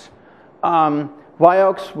Vioxx,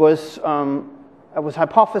 Vioxx was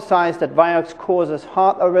hypothesized that Vioxx causes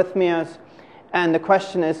heart arrhythmias, and the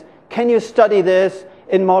question is, can you study this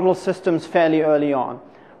in model systems fairly early on?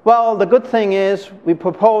 Well, the good thing is we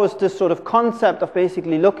proposed this sort of concept of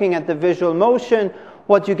basically looking at the visual motion.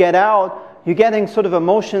 What you get out, you're getting sort of a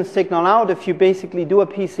motion signal out if you basically do a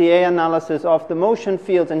PCA analysis of the motion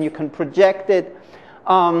fields and you can project it.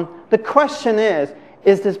 The question is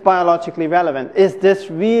this biologically relevant? Is this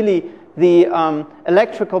really the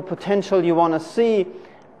electrical potential you want to see?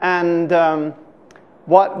 And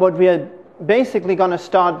what we are basically going to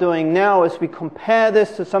start doing now is we compare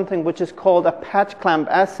this to something which is called a patch clamp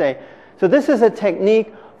assay. So this is a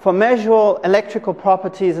technique for measuring electrical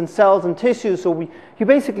properties in cells and tissues. So you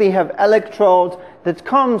basically have electrodes that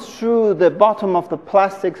come through the bottom of the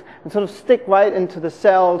plastics and sort of stick right into the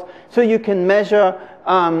cells, so you can measure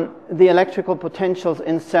the electrical potentials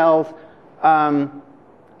in cells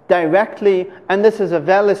directly. And this is a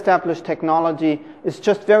well-established technology. It's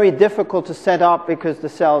just very difficult to set up because the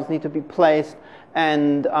cells need to be placed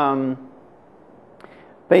and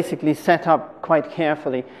basically set up quite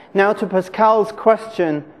carefully. Now to Pascal's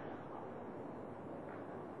question,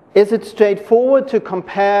 is it straightforward to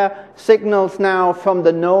compare signals now from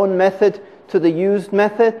the known method to the used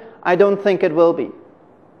method? I don't think it will be.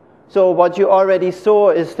 So what you already saw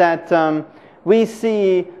is that we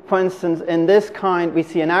see, for instance, in this kind, we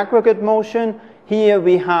see an aggregate motion. Here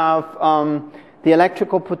we have the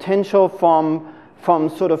electrical potential from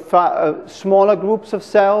sort of smaller groups of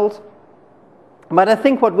cells. But I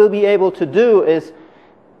think what we'll be able to do is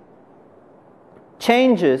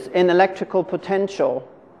changes in electrical potential.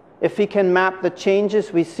 If we can map the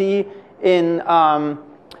changes we see in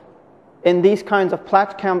these kinds of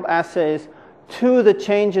patch clamp assays to the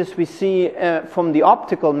changes we see from the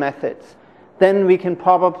optical methods, then we can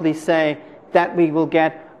probably say that we will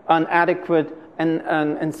get an adequate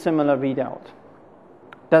and similar readout.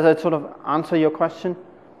 Does that sort of answer your question?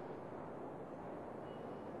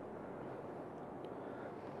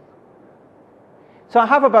 So I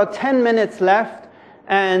have about 10 minutes left,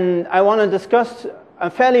 and I want to discuss a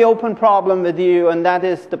fairly open problem with you, and that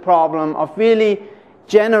is the problem of really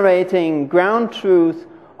generating ground truth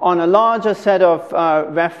on a larger set of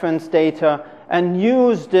reference data and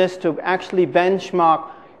use this to actually benchmark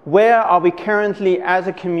where are we currently as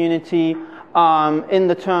a community in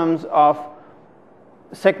the terms of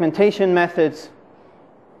segmentation methods.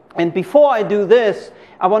 And before I do this,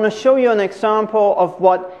 I want to show you an example of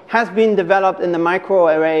what has been developed in the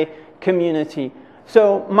microarray community.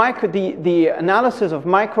 So the analysis of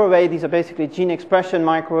microarray, these are basically gene expression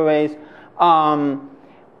microarrays.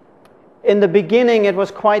 In the beginning, it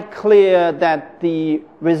was quite clear that the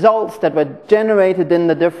results that were generated in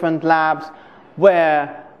the different labs were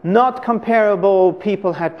not comparable.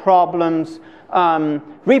 People had problems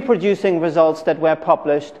reproducing results that were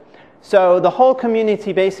published. So the whole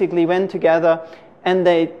community basically went together and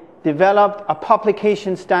they developed a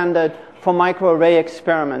publication standard for microarray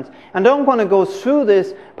experiments. And I don't want to go through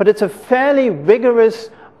this, but it's a fairly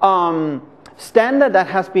rigorous standard that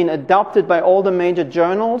has been adopted by all the major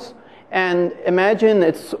journals. And imagine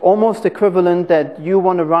it's almost equivalent that you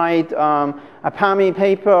want to write a PAMI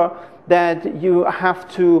paper, that you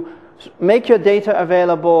have to make your data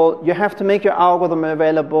available, you have to make your algorithm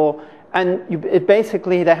available, and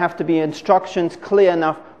basically there have to be instructions clear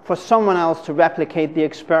enough for someone else to replicate the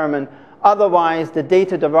experiment. Otherwise, the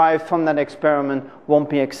data derived from that experiment won't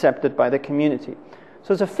be accepted by the community.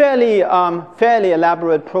 So it's a fairly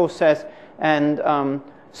elaborate process, and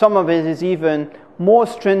some of it is even more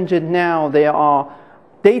stringent now. There are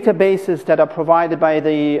databases that are provided by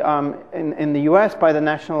the in the US by the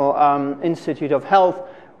National Institute of Health,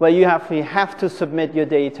 where you have to submit your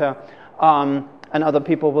data, and other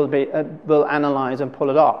people will analyze and pull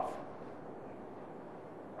it off.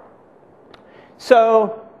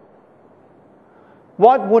 So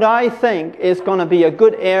what would I think is going to be a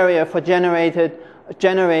good area for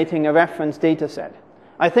generating a reference data set?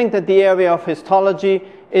 I think that the area of histology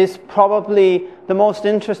is probably the most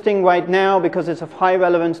interesting right now because it's of high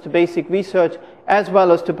relevance to basic research as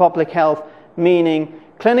well as to public health, meaning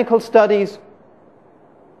clinical studies.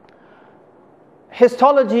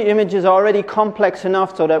 Histology images are already complex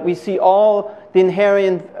enough so that we see all the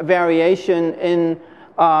inherent variation in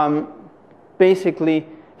basically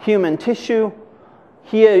human tissue.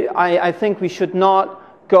 Here, I think we should not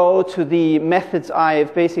go to the methods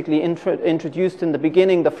I've basically introduced in the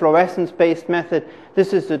beginning, the fluorescence-based method.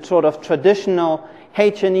 This is the sort of traditional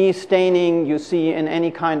H&E staining you see in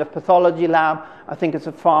any kind of pathology lab. I think it's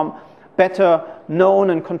a far better known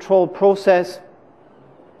and controlled process.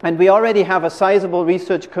 And we already have a sizable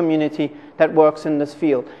research community that works in this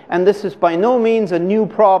field. And this is by no means a new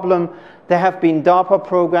problem. There have been DARPA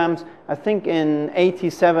programs, I think in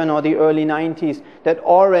 '87 or the early '90s, that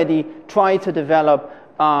already tried to develop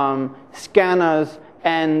scanners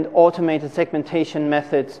and automated segmentation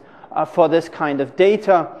methods for this kind of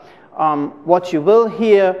data. What you will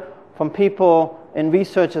hear from people in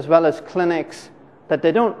research as well as clinics, that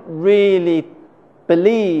they don't really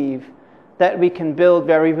believe that we can build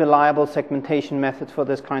very reliable segmentation methods for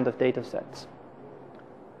this kind of data sets.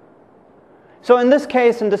 So in this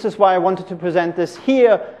case, and this is why I wanted to present this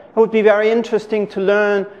here, it would be very interesting to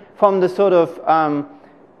learn from the sort of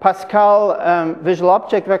PASCAL visual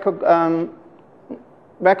object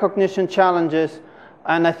recognition challenges.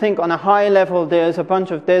 And I think on a high level, there's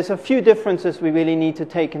a few differences we really need to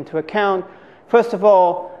take into account. First of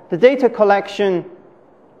all, the data collection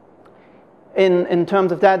in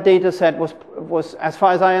terms of that data set was, as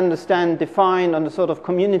far as I understand, defined on the sort of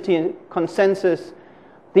community consensus.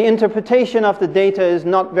 The interpretation of the data is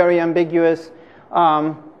not very ambiguous.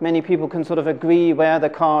 Many people can sort of agree where the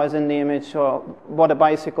car is in the image or what a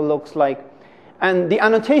bicycle looks like. And the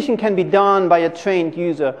annotation can be done by a trained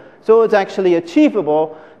user. So it's actually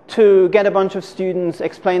achievable to get a bunch of students,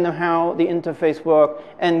 explain them how the interface works,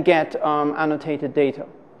 and get annotated data.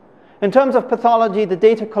 In terms of pathology, the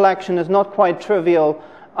data collection is not quite trivial.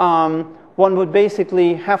 One would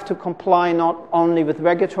basically have to comply not only with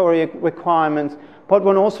regulatory requirements, but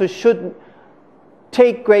one also should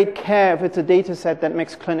take great care if it's a data set that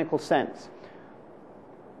makes clinical sense.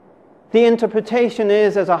 The interpretation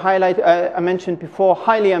is, as I mentioned before,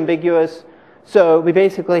 highly ambiguous. So we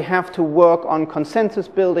basically have to work on consensus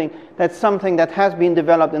building. That's something that has been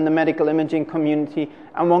developed in the medical imaging community,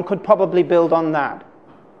 and one could probably build on that.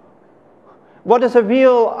 What is a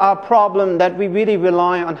real problem that we really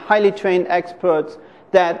rely on highly trained experts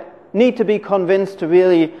that need to be convinced to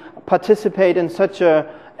really participate in such an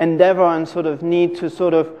endeavor and sort of need to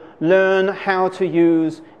sort of learn how to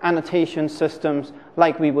use annotation systems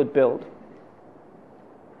like we would build.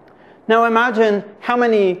 Now imagine how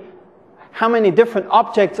many how many different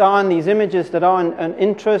objects are in these images that are an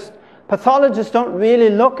interest. Pathologists don't really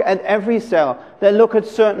look at every cell. They look at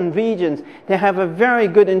certain regions. They have a very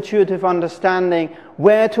good intuitive understanding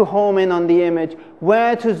where to home in on the image,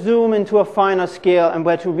 where to zoom into a finer scale, and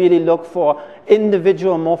where to really look for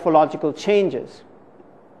individual morphological changes.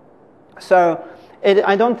 So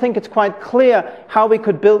I don't think it's quite clear how we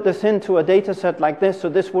could build this into a data set like this, so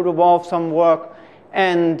this would involve some work.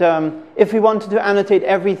 And if we wanted to annotate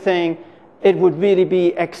everything, it would really be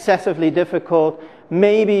excessively difficult.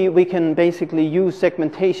 Maybe we can basically use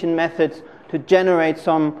segmentation methods to generate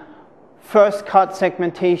some first cut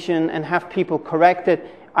segmentation and have people correct it.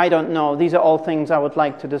 I don't know. These are all things I would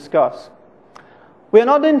like to discuss. We're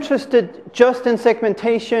not interested just in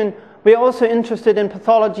segmentation. We're also interested in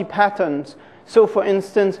pathology patterns. So for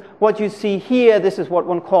instance, what you see here, this is what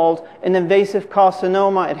one calls an invasive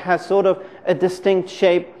carcinoma. It has sort of a distinct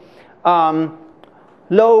shape.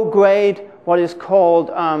 Low grade, what is called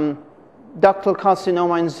ductal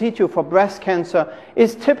carcinoma in situ for breast cancer,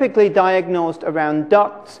 is typically diagnosed around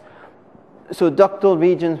ducts. So ductal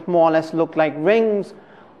regions more or less look like rings,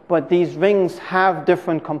 but these rings have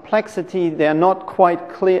different complexity. They're not quite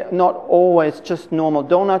clear, not always just normal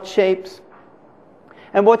donut shapes.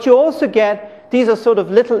 And what you also get, these are sort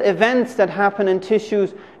of little events that happen in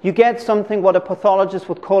tissues. You get something what a pathologist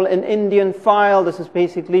would call an Indian file. This is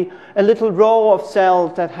basically a little row of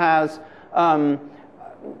cells that has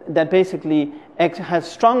basically has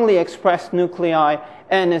strongly expressed nuclei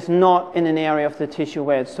and is not in an area of the tissue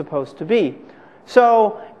where it's supposed to be.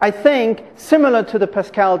 So I think, similar to the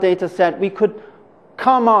PASCAL data set, we could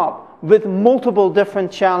come up with multiple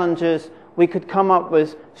different challenges. We could come up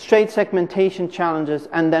with straight segmentation challenges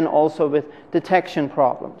and then also with detection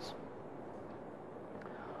problems.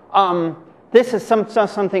 This is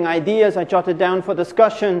something ideas I jotted down for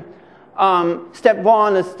discussion. Step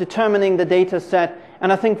one is determining the data set,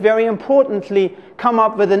 and I think very importantly, come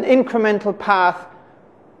up with an incremental path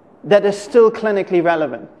that is still clinically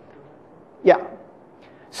relevant. Yeah.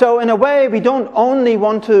 So in a way, we don't only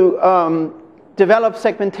want to develop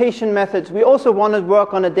segmentation methods, we also want to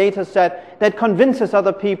work on a data set that convinces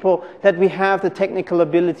other people that we have the technical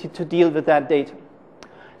ability to deal with that data.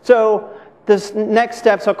 So the next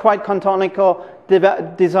steps are quite canonical.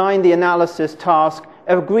 Design the analysis task,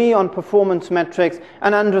 agree on performance metrics,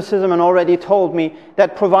 and Andrew Sisserman already told me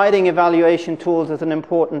that providing evaluation tools is an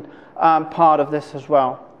important part of this as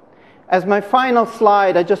well. As my final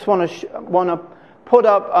slide, I just want to put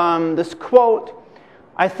up this quote.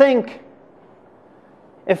 I think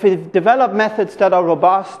if we develop methods that are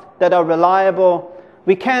robust, that are reliable,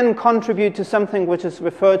 we can contribute to something which is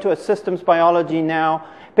referred to as systems biology now.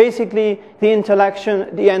 Basically, the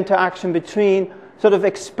interaction between sort of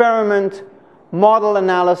experiment, model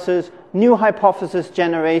analysis, new hypothesis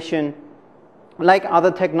generation. Like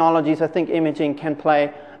other technologies, I think imaging can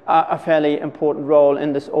play a fairly important role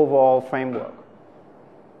in this overall framework.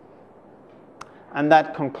 And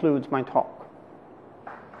that concludes my talk.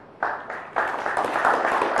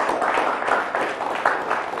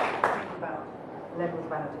 Levels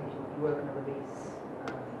of annotation you work on the release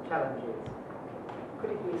challenges.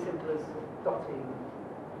 Could it be as simple as dotting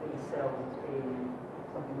these cells being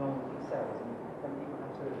something wrong with these cells, and then people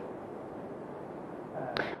have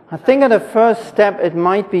to I think at a first step it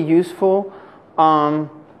might be useful,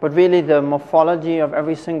 but really the morphology of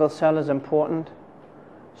every single cell is important.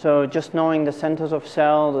 So just knowing the centers of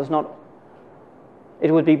cells is not,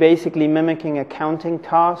 it would be basically mimicking a counting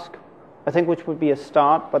task, I think, which would be a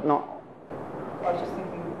start, but not. I was just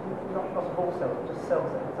thinking, not of all cells, but just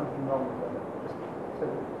cells that have something wrong with them. So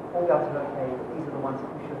all the others are okay, but these are the ones that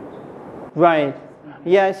we shouldn't. Right.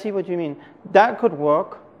 Yeah, I see what you mean. That could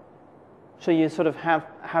work. So you sort of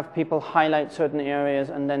have people highlight certain areas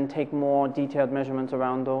and then take more detailed measurements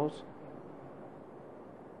around those.